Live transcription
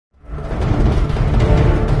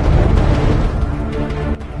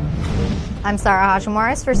I'm Sarah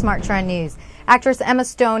Hashimoris for SmarTrend News. Actress Emma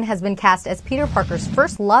Stone has been cast as Peter Parker's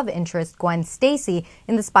first love interest, Gwen Stacy,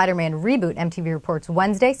 in the Spider-Man reboot, MTV reports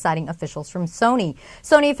Wednesday, citing officials from Sony.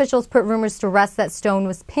 Sony officials put rumors to rest that Stone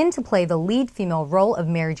was pinned to play the lead female role of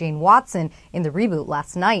Mary Jane Watson in the reboot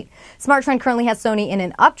last night. SmarTrend currently has Sony in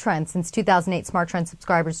an uptrend. Since 2008, SmarTrend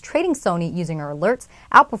subscribers trading Sony using our alerts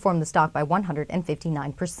outperformed the stock by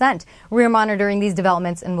 159%. We are monitoring these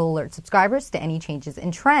developments and will alert subscribers to any changes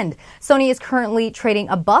in trend. Sony is currently trading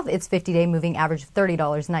above its 50-day moving average of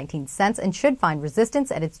 $30.19 and should find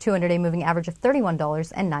resistance at its 200-day moving average of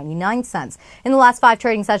 $31.99. In the last 5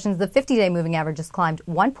 trading sessions, the 50-day moving average has climbed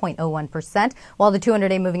 1.01%, while the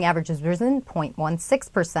 200-day moving average has risen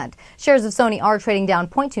 0.16%. Shares of Sony are trading down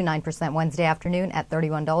 0.29% Wednesday afternoon at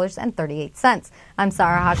 $31.38. I'm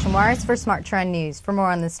Sarah Hashimoris for SmarTrend News. For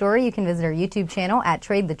more on this story, you can visit our YouTube channel at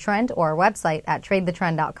TradeTheTrend or our website at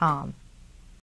TradeTheTrend.com.